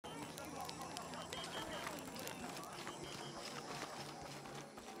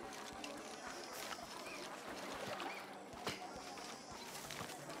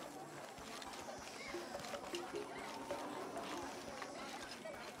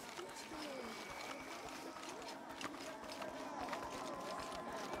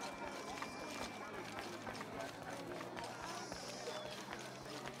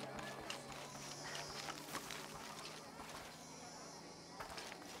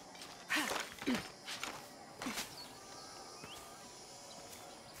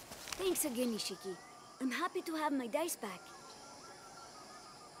Thanks again, Ishiki. I'm happy to have my dice back.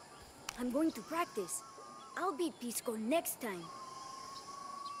 I'm going to practice. I'll beat Pisco next time.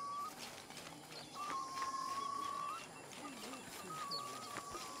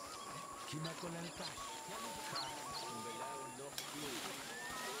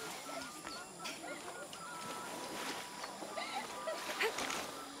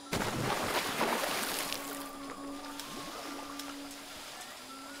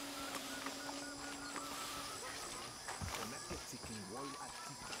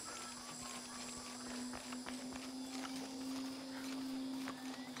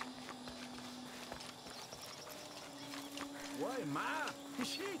 Why, ma?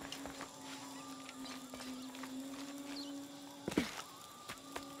 Shit!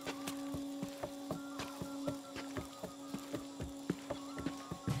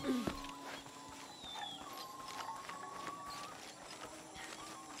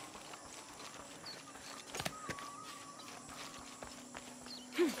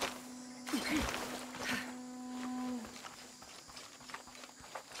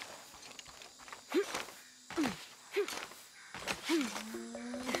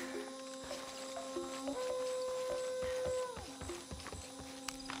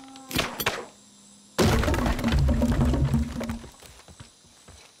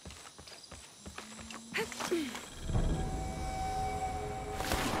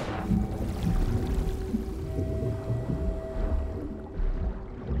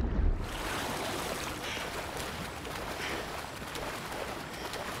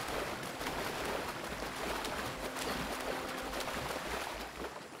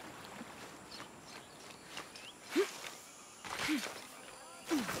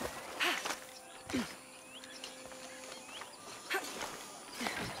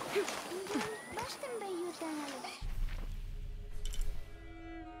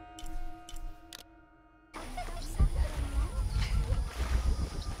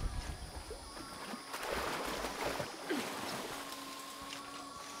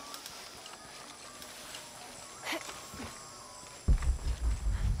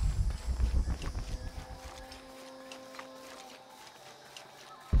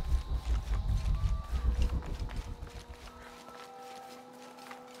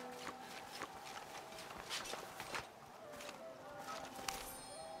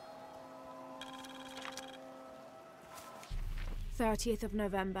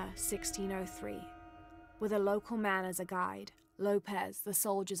 November 1603. With a local man as a guide, Lopez, the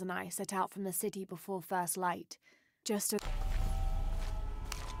soldiers, and I set out from the city before first light. Just as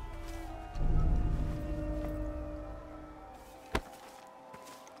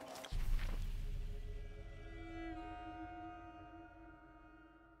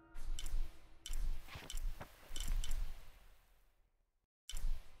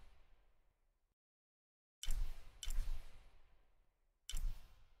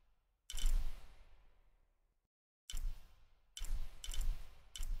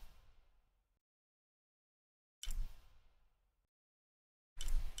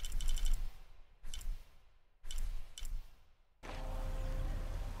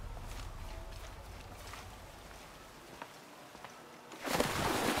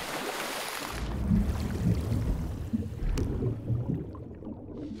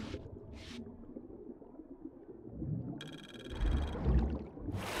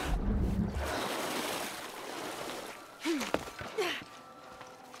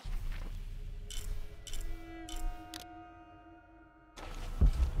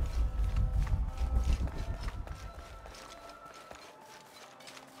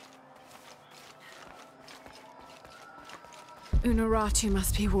Unuratu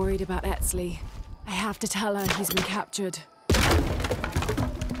must be worried about Etzli. I have to tell her he's been captured.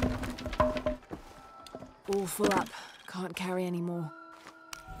 All full up. Can't carry any more.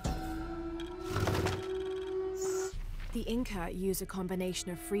 The Inca use a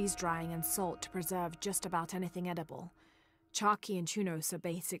combination of freeze-drying and salt to preserve just about anything edible. Charqui and chunos are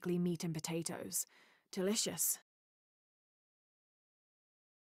basically meat and potatoes. Delicious.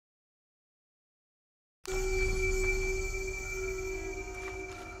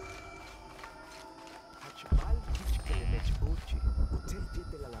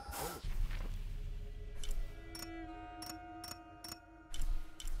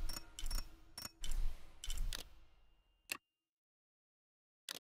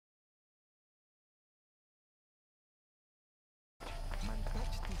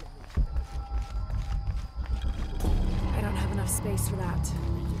 I don't have enough space for that.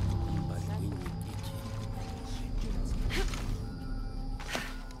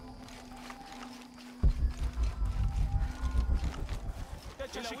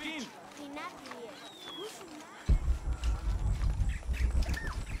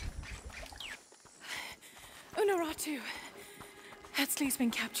 too. Hetzley's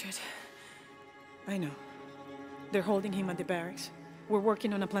been captured. I know. They're holding him at the barracks. We're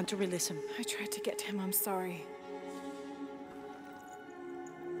working on a plan to release him. I tried to get to him, I'm sorry.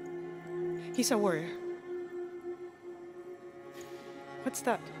 He's a warrior. What's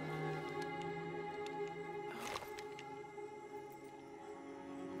that?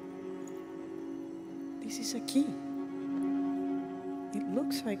 This is a key. It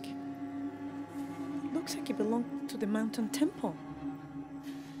looks like it belonged to the Mountain Temple.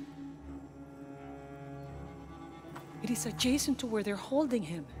 It is adjacent to where they're holding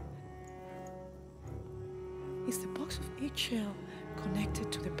him. Is the box of eggshell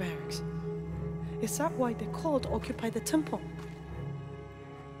connected to the barracks? Is that why the cult occupied the temple?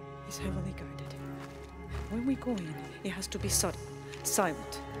 It's heavily guarded. When we go in, it has to be subtle,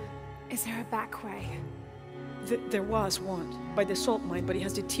 silent. Is there a back way? There was one, by the salt mine, but it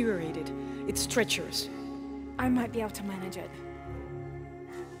has deteriorated. It's treacherous. I might be able to manage it.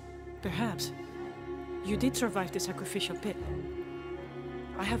 Perhaps. You did survive the sacrificial pit.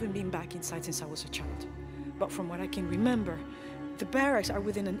 I haven't been back inside since I was a child. But from what I can remember, the barracks are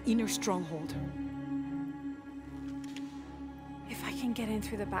within an inner stronghold. If I can get in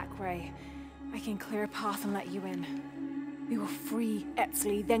through the back way, I can clear a path and let you in. We will free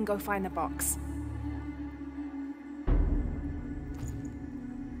Hetzley, then go find the box.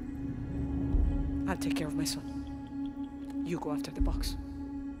 I'll take care of my son. You go after the box.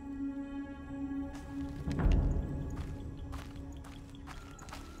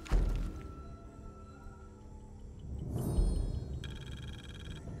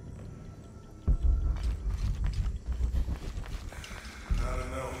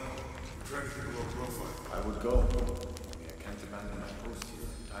 I would go. I can't abandon my post here.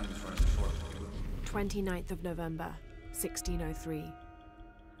 Time is running short. 29th of November, 1603.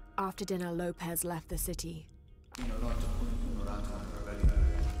 After dinner, Lopez left the city.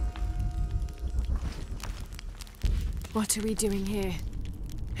 What are we doing here?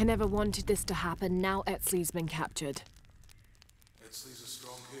 I never wanted this to happen. Now Hetzley's been captured. Hetzley's a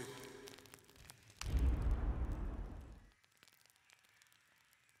strong kid.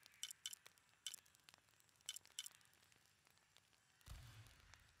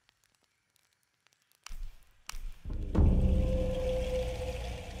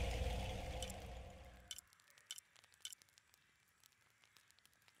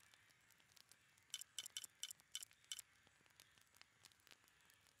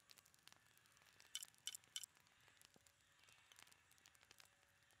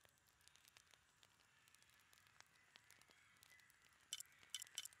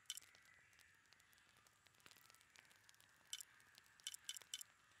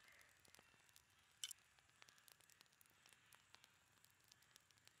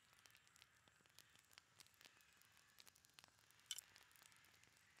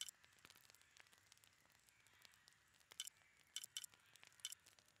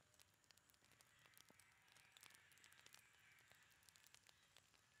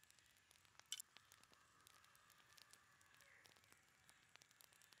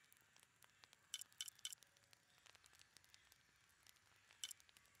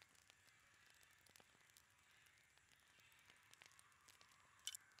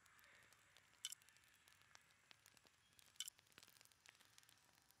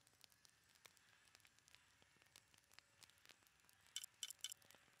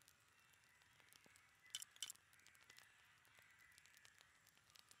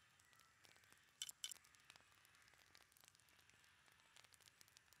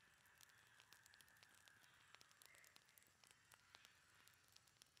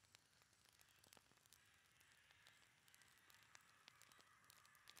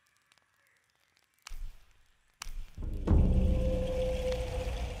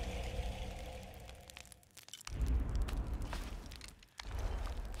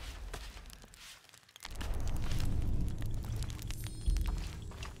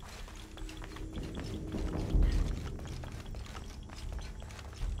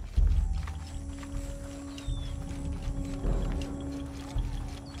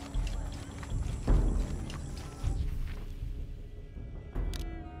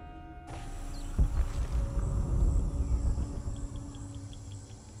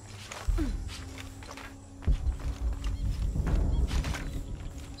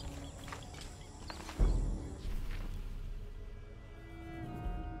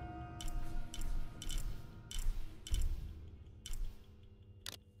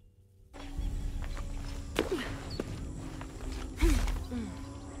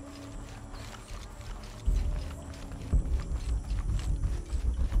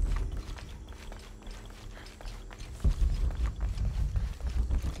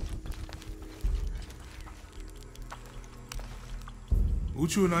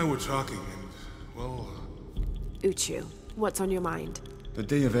 Uchu and I were talking, and, well, Uchu, what's on your mind? The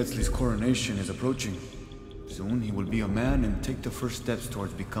day of Etzli's coronation is approaching. Soon he will be a man and take the first steps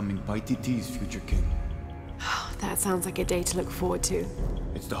towards becoming Paititi's future king. That sounds like a day to look forward to.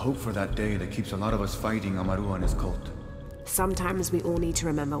 It's the hope for that day that keeps a lot of us fighting Amaru and his cult. Sometimes we all need to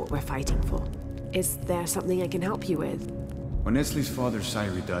remember what we're fighting for. Is there something I can help you with? When Etzli's father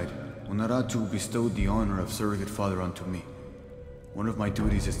Sairi died, Unaratu bestowed the honor of surrogate father onto me. One of my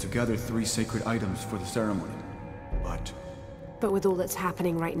duties is to gather 3 sacred items for the ceremony. But with all that's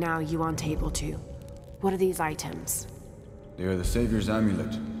happening right now, you aren't able to. What are these items? They are the Savior's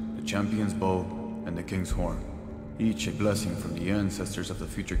amulet, the champion's bow, and the king's horn. Each a blessing from the ancestors of the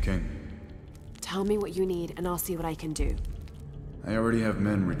future king. Tell me what you need, and I'll see what I can do. I already have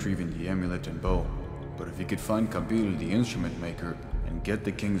men retrieving the amulet and bow, but if you could find Kabil, the instrument maker, and get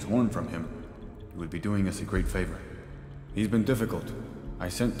the king's horn from him, you would be doing us a great favor. He's been difficult. I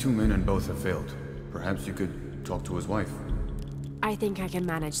sent 2 men and both have failed. Perhaps you could talk to his wife. I think I can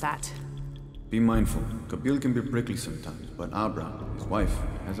manage that. Be mindful. Kabil can be prickly sometimes, but Abra, his wife,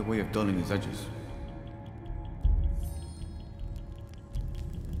 has a way of dulling his edges.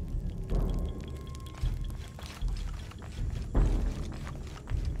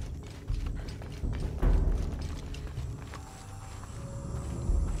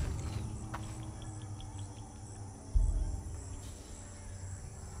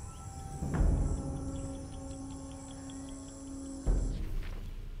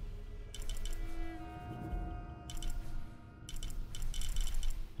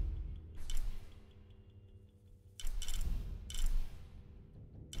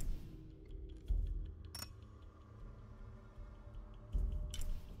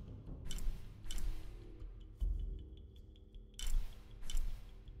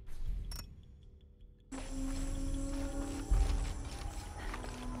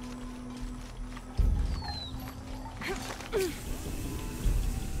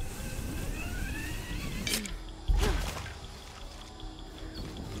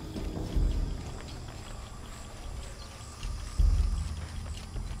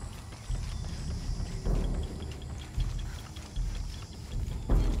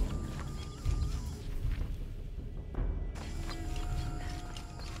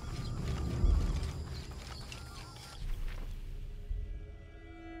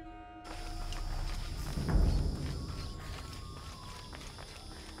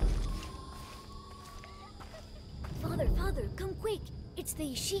 Father, come quick! It's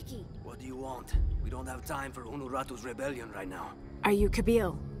the Ishiki. What do you want? We don't have time for Unuratu's rebellion right now. Are you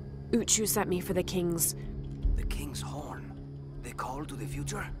Kabil? Uchu sent me for the king's... The king's horn? The call to the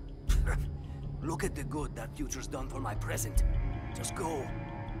future? Look at the good that future's done for my present. Just go.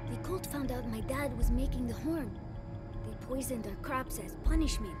 The cult found out my dad was making the horn. They poisoned our crops as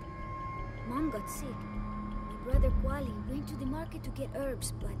punishment. Mom got sick. My brother Kwali went to the market to get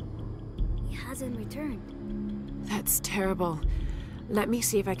herbs, but he hasn't returned. That's terrible. Let me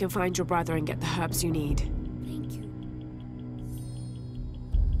see if I can find your brother and get the herbs you need. Thank you.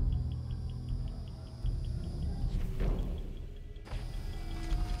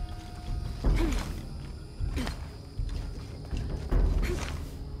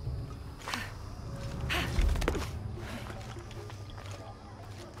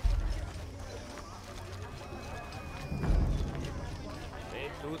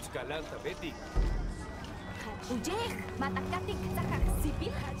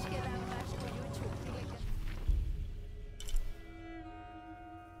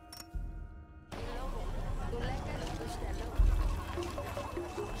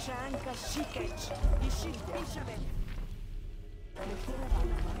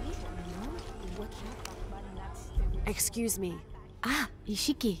 Excuse me. Ah,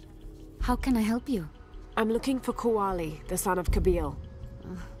 Ishiki. How can I help you? I'm looking for Kuali, the son of Kabil.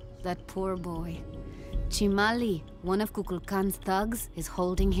 That poor boy. Chimali, one of Kukulkan's thugs, is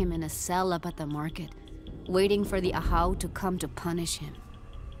holding him in a cell up at the market, waiting for the Ahau to come to punish him.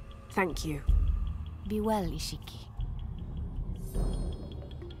 Thank you. Be well, Ishiki.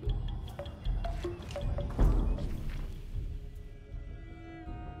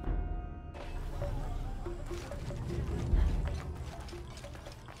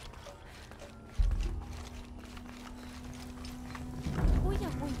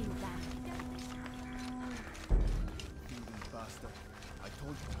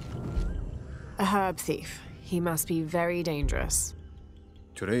 A herb thief. He must be very dangerous.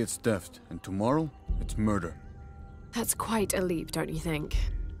 Today it's theft, and tomorrow it's murder. That's quite a leap, don't you think?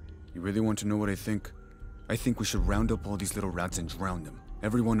 You really want to know what I think? I think we should round up all these little rats and drown them.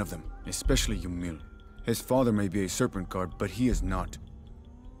 Every one of them, especially Yumil. His father may be a serpent guard, but he is not.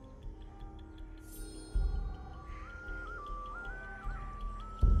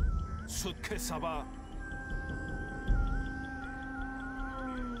 Sutkesaba.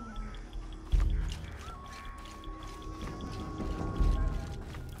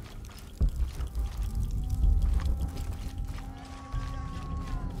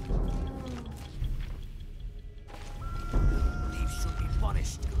 Thieves should be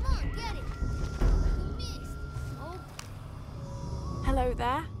punished. Come on, get it! You missed. Oh. Hello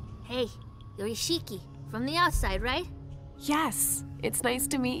there. Hey, you're Ishiki. From the outside, right? Yes, it's nice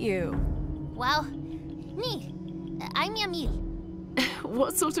to meet you. Well, neat. I'm Yamil.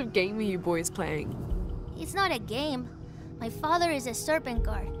 What sort of game are you boys playing? It's not a game. My father is a serpent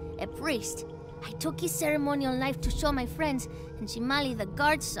guard, a priest. I took his ceremonial knife to show my friends, and Shimali the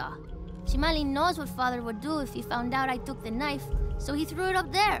guard saw. Shimali knows what father would do if he found out I took the knife, so he threw it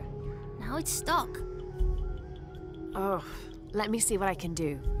up there. Now it's stuck. Oh, let me see what I can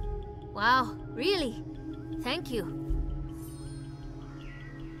do. Wow, really? Thank you.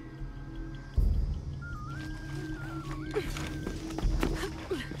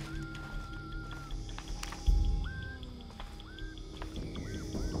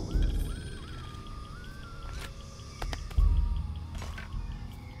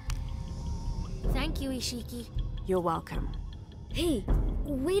 Thank you, Ishiki. You're welcome. Hey,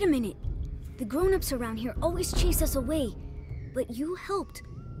 wait a minute. The grown-ups around here always chase us away. But you helped.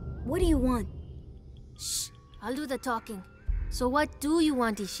 What do you want? Shh, I'll do the talking. So what do you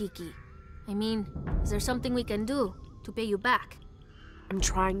want, Ishiki? I mean, is there something we can do to pay you back? I'm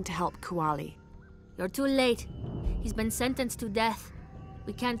trying to help Kuali. You're too late. He's been sentenced to death.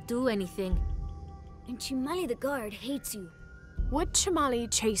 We can't do anything. And Chimali the guard hates you. Would Chimali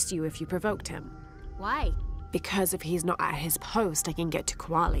chase you if you provoked him? Why? Because if he's not at his post, I can get to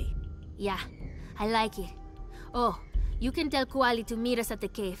Kuali. Yeah, I like it. Oh, you can tell Kuali to meet us at the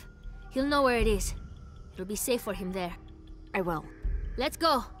cave. He'll know where it is. It'll be safe for him there. I will. Let's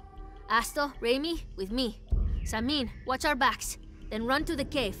go. Asto, Raimi, with me. Samin, watch our backs. Then run to the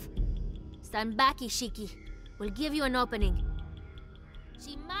cave. Stand back, Ishiki. We'll give you an opening.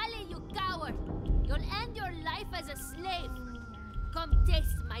 Shimali, you coward! You'll end your life as a slave. Come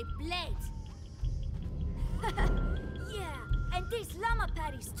taste my blade. Yeah, and taste llama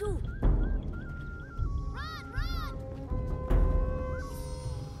patties too. Run, run!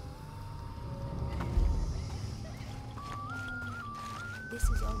 This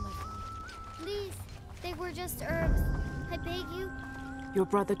is all my fault. Please, they were just herbs. I beg you. Your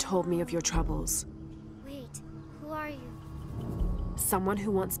brother told me of your troubles. Wait, who are you? Someone who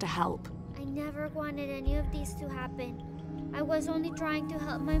wants to help. I never wanted any of these to happen. I was only trying to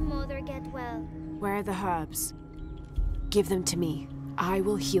help my mother get well. Where are the herbs? Give them to me. I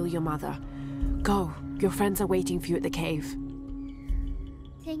will heal your mother. Go. Your friends are waiting for you at the cave.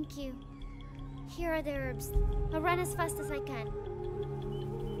 Thank you. Here are the herbs. I'll run as fast as I can.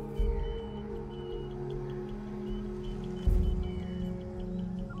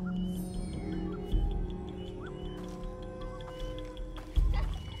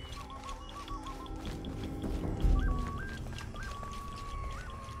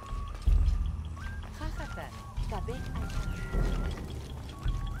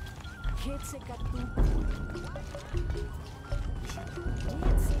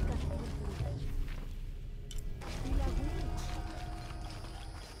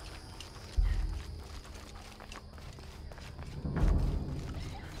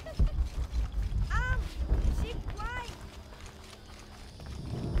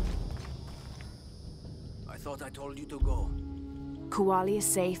 I thought I told you to go. Kuali is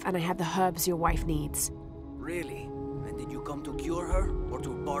safe and I have the herbs your wife needs. Really? And did you come to cure her, or to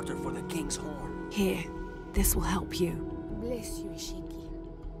barter for the king's horn? Here, this will help you. Bless you, Ishiki.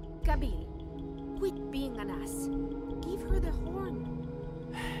 Kabil, quit being an ass. Give her the horn.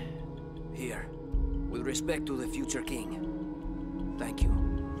 Here, with respect to the future king. Thank you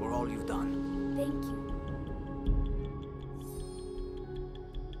for all you've done. Thank you.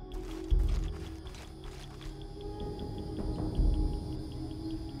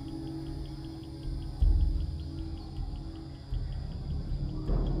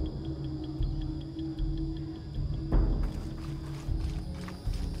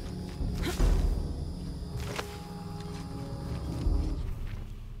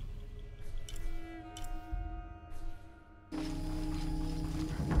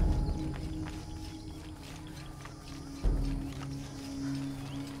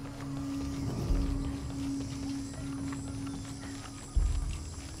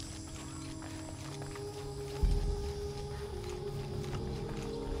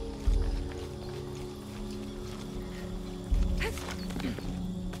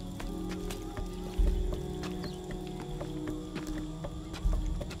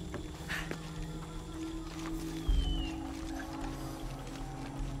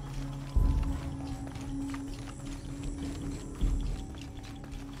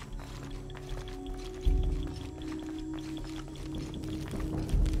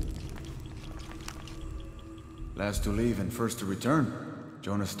 Last to leave and first to return.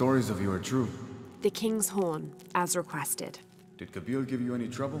 Jonah's stories of you are true. The King's Horn, as requested. Did Kabil give you any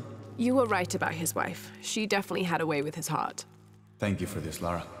trouble? You were right about his wife. She definitely had a way with his heart. Thank you for this,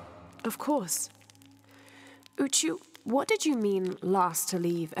 Lara. Of course. Uchu, what did you mean last to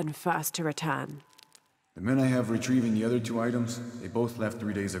leave and first to return? The men I have retrieving the other 2 items, they both left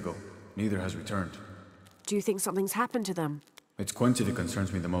 3 days ago. Neither has returned. Do you think something's happened to them? It's Quincy that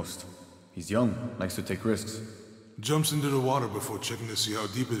concerns me the most. He's young, likes to take risks. Jumps into the water before checking to see how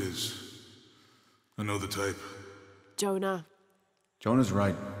deep it is. I know the type. Jonah. Jonah's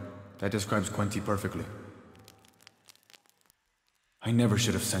right. That describes Quincy perfectly. I never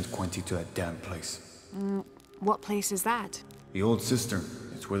should have sent Quincy to that damn place. What place is that? The old cistern.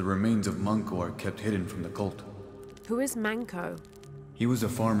 It's where the remains of Manco are kept hidden from the cult. Who is Manco? He was a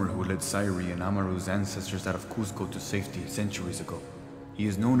farmer who led Sairi and Amaru's ancestors out of Cusco to safety centuries ago. He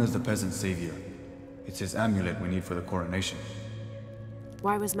is known as the peasant savior. It's his amulet we need for the coronation.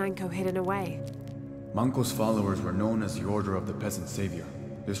 Why was Manco hidden away? Manco's followers were known as the Order of the Peasant Savior.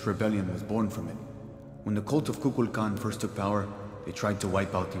 This rebellion was born from it. When the cult of Kukulkan first took power, they tried to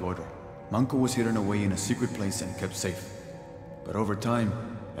wipe out the Order. Manco was hidden away in a secret place and kept safe. But over time,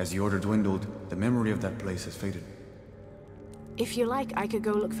 as the Order dwindled, the memory of that place has faded. If you like, I could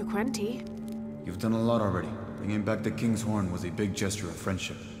go look for Quenti. You've done a lot already. Bringing back the King's Horn was a big gesture of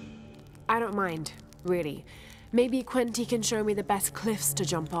friendship. I don't mind, really. Maybe Quenti can show me the best cliffs to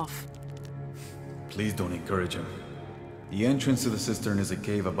jump off. Please don't encourage him. The entrance to the cistern is a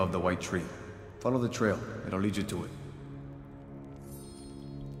cave above the white tree. Follow the trail. It'll lead you to it.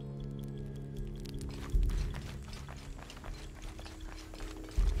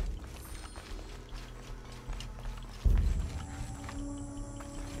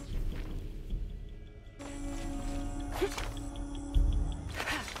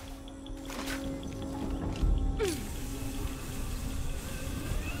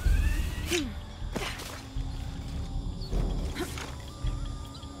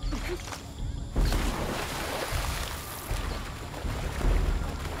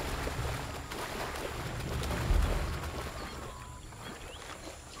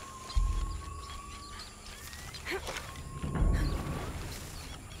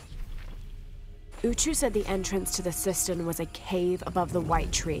 Uchu said the entrance to the cistern was a cave above the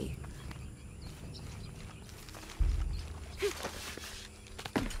white tree.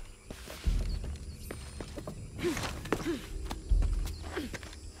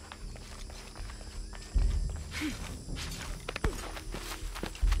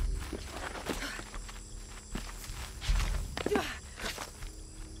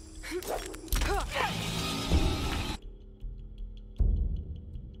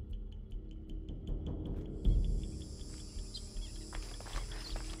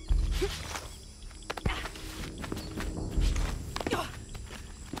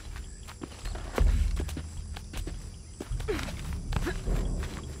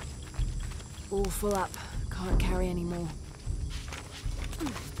 All full up. Can't carry any more.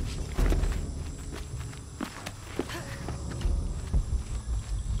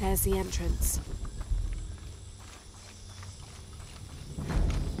 There's the entrance.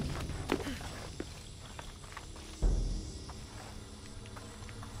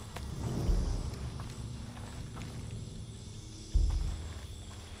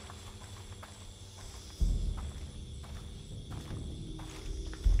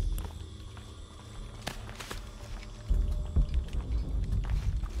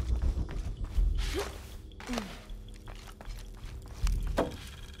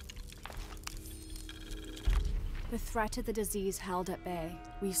 The threat of the disease held at bay,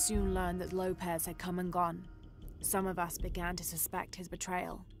 we soon learned that Lopez had come and gone. Some of us began to suspect his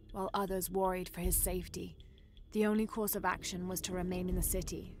betrayal, while others worried for his safety. The only course of action was to remain in the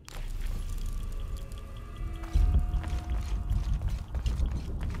city.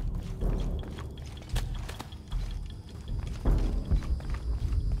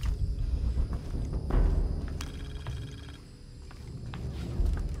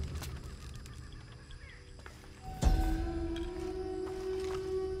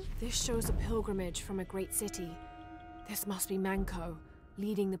 This shows a pilgrimage from a great city. This must be Manco,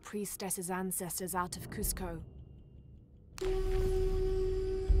 leading the priestess's ancestors out of Cusco.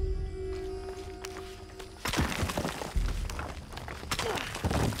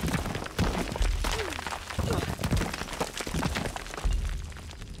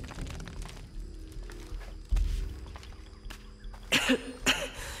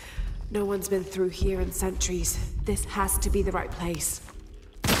 No one's been through here in centuries. This has to be the right place.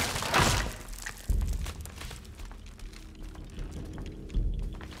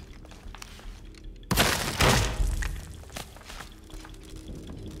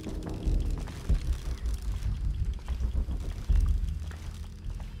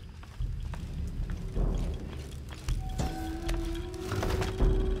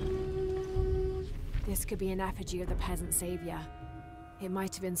 could be an effigy of the peasant savior. It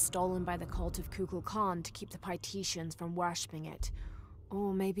might have been stolen by the cult of Kukulkan to keep the Paititians from worshipping it.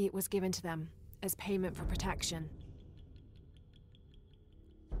 Or maybe it was given to them as payment for protection.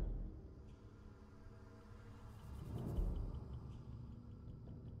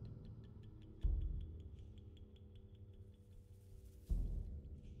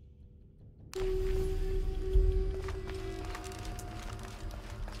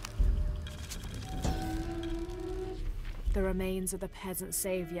 The remains of the peasant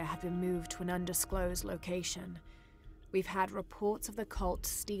savior have been moved to an undisclosed location. We've had reports of the cult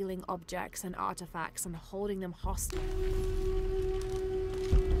stealing objects and artifacts and holding them hostage.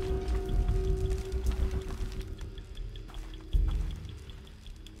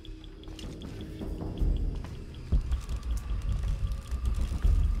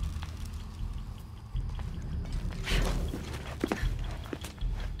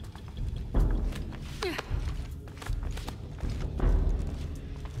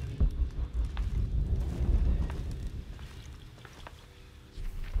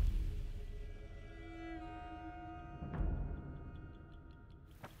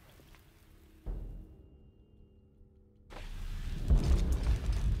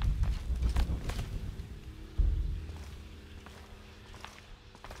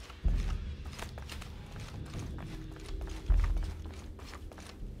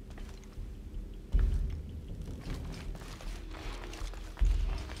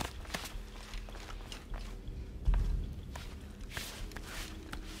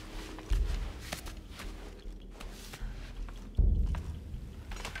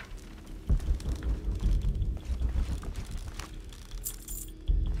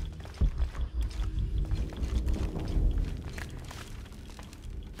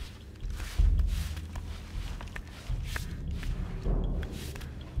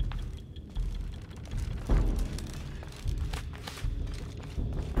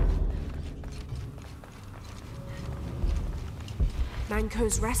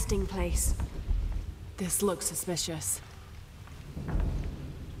 Manco's resting place. This looks suspicious.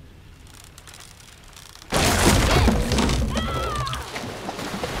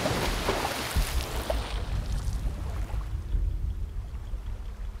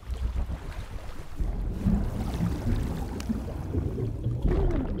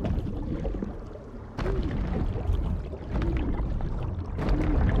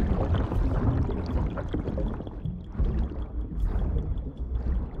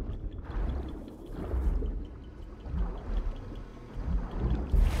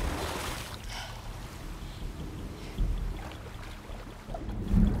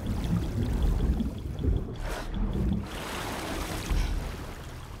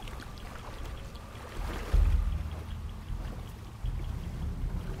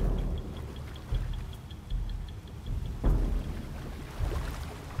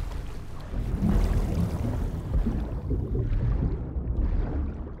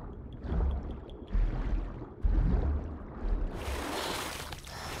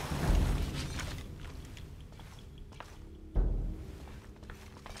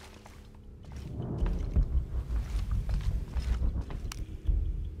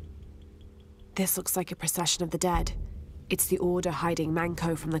 This looks like a procession of the dead. It's the Order hiding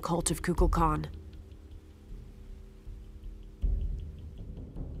Manco from the cult of Kukulkan.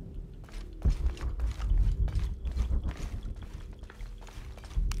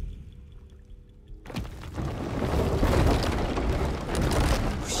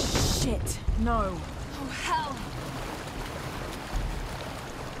 Oh, shit. No. Oh, hell.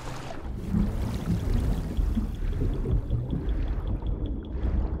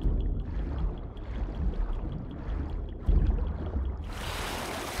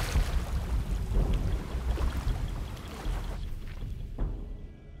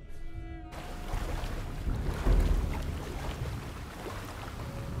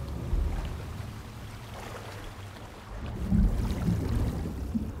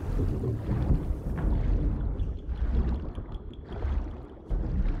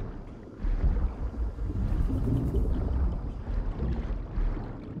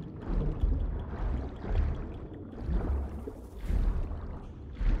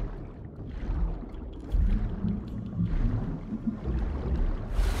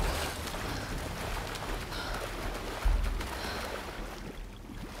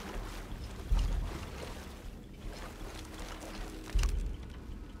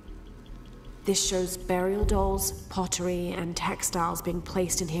 This shows burial dolls, pottery, and textiles being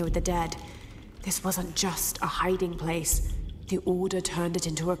placed in here with the dead. This wasn't just a hiding place. The Order turned it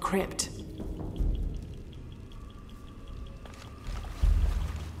into a crypt.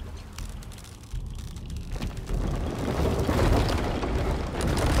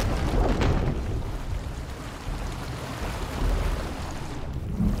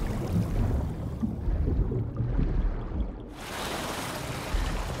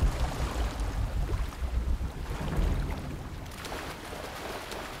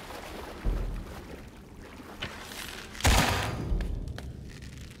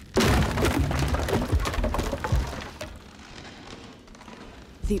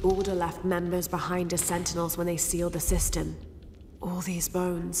 The Order left members behind as sentinels when they sealed the system. All these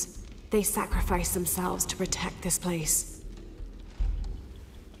bones, they sacrificed themselves to protect this place.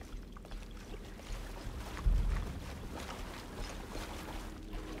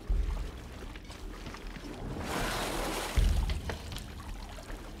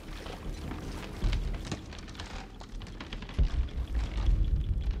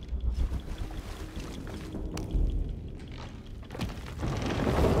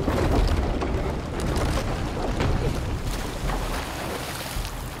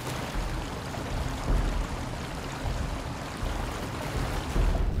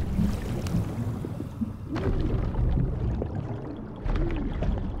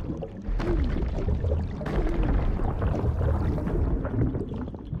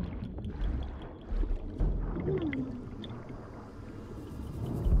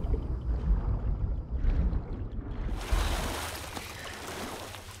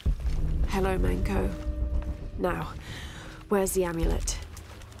 Hello, Manko. Now, where's the amulet?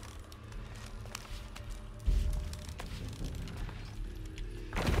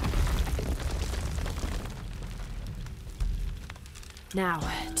 Now,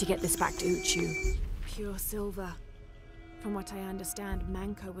 to get this back to Uchu. Pure silver. From what I understand,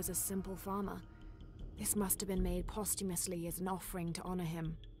 Manko was a simple farmer. This must have been made posthumously as an offering to honor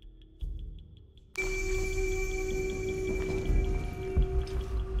him.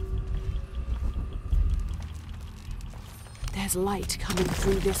 There's light coming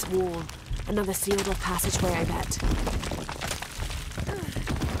through this wall. Another sealed-off passageway, I bet.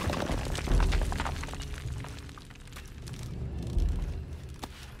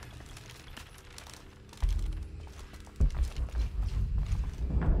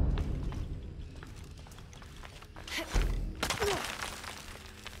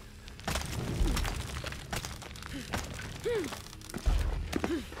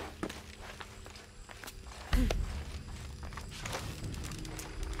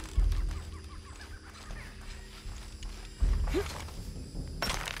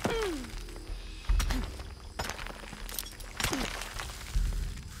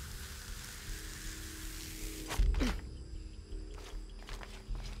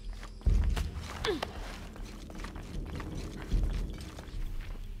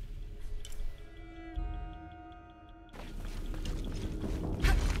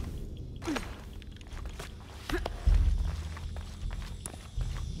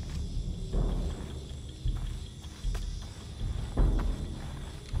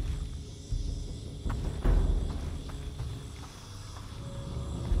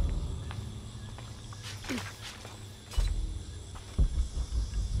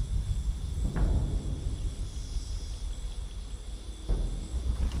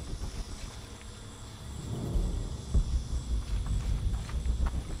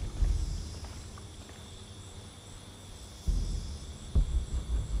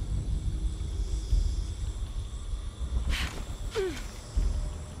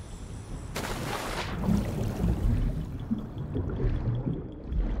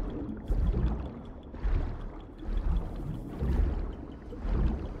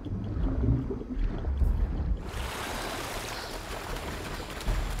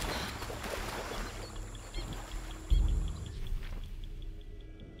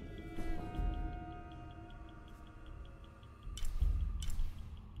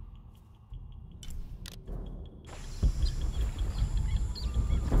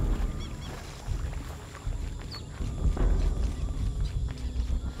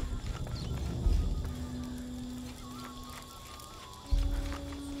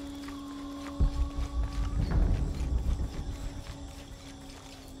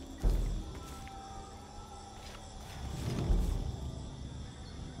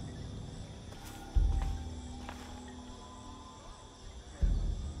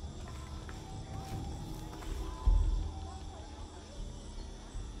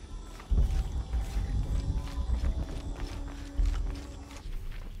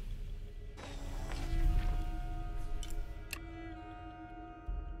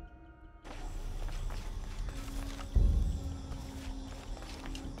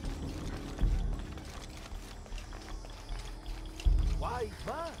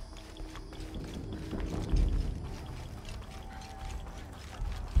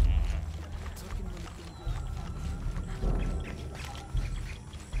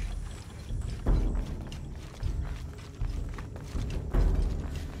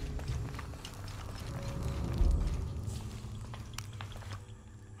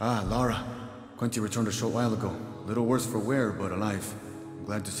 Ah, Lara. Quincy returned a short while ago. Little worse for wear, but alive. I'm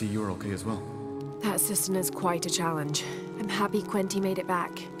glad to see you're okay as well. That cistern is quite a challenge. I'm happy Quenti made it back.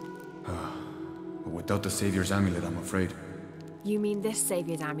 But without the Savior's amulet, I'm afraid. You mean this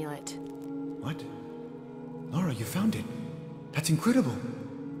Savior's amulet? What? Lara, you found it. That's incredible.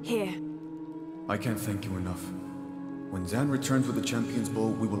 Here. I can't thank you enough. When Zan returns with the Champion's Bow,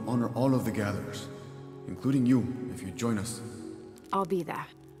 we will honor all of the gatherers, including you, if you join us. I'll be there.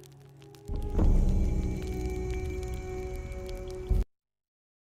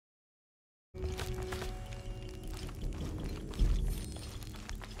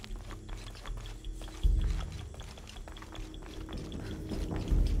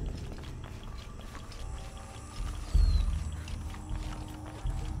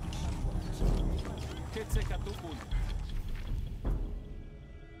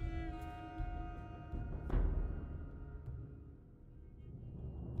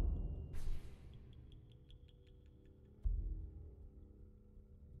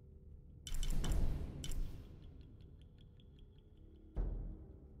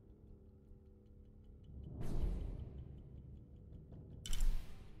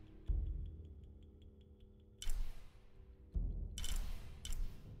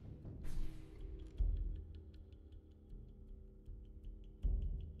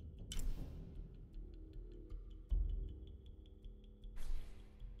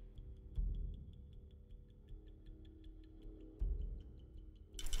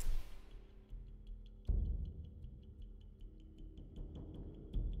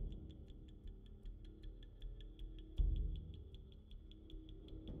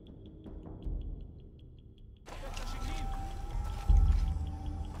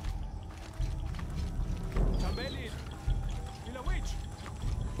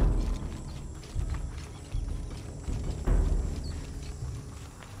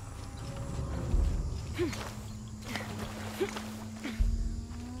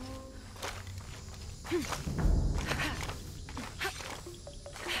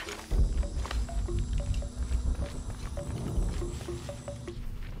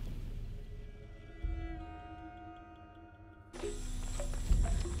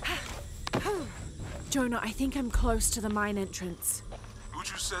 Jonah, I think I'm close to the mine entrance.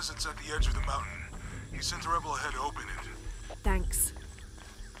 Uchu says it's at the edge of the mountain. He sent a rebel ahead to open it. Thanks.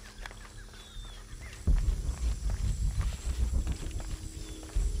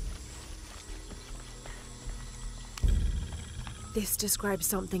 This describes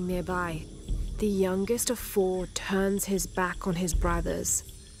something nearby. The youngest of 4 turns his back on his brothers,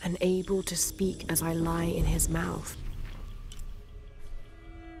 unable to speak as I lie in his mouth.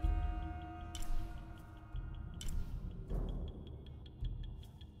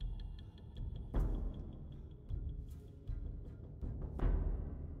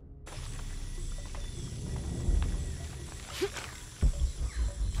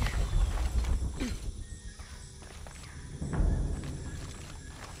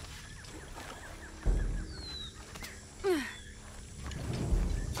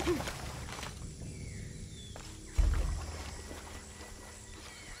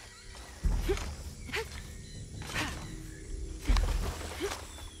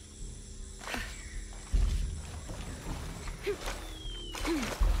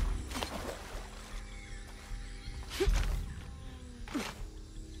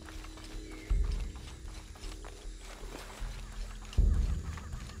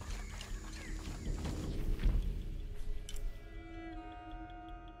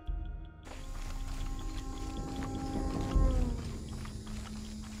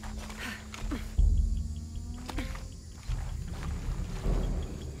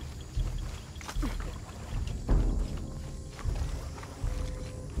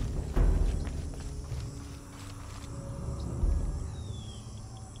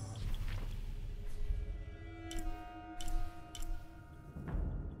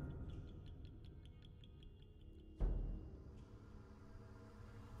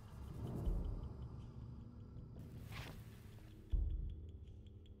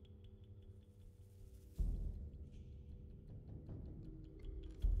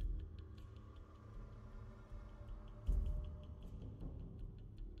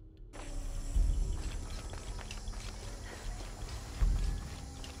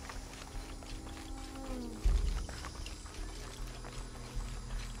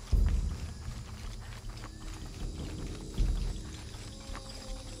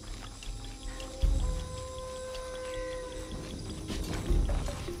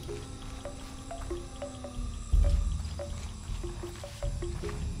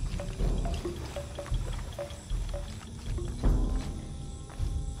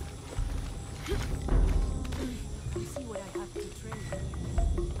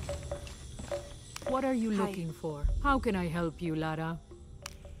 What are you Hi. looking for? How can I help you, Lara?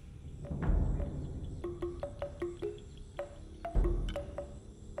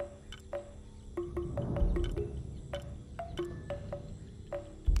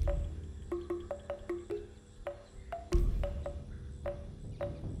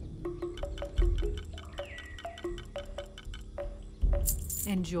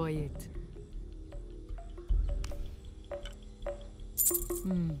 Enjoy it.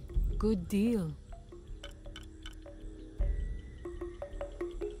 Good deal.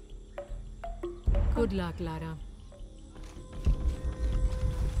 Good luck, Lara.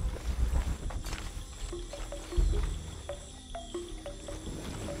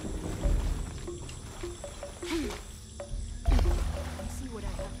 See what I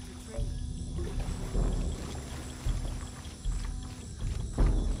have to trade.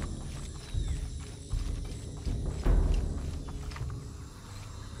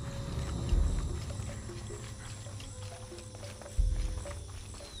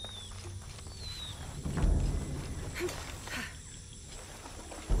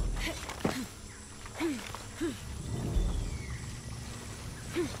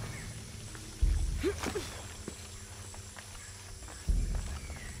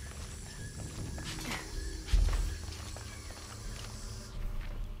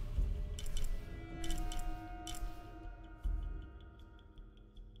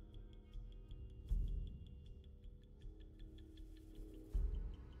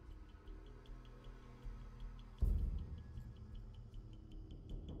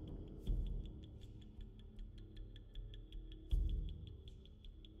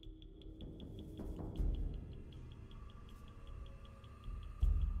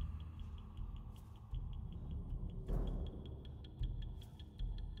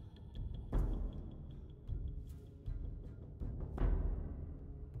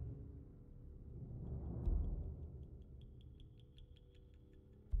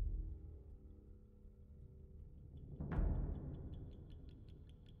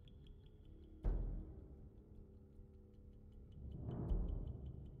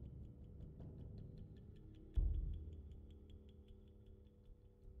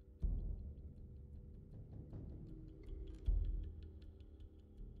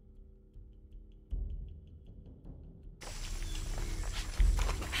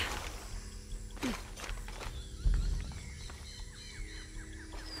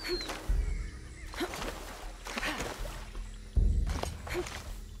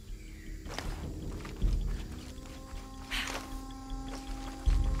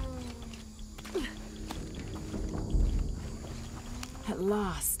 At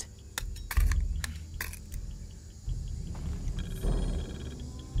last.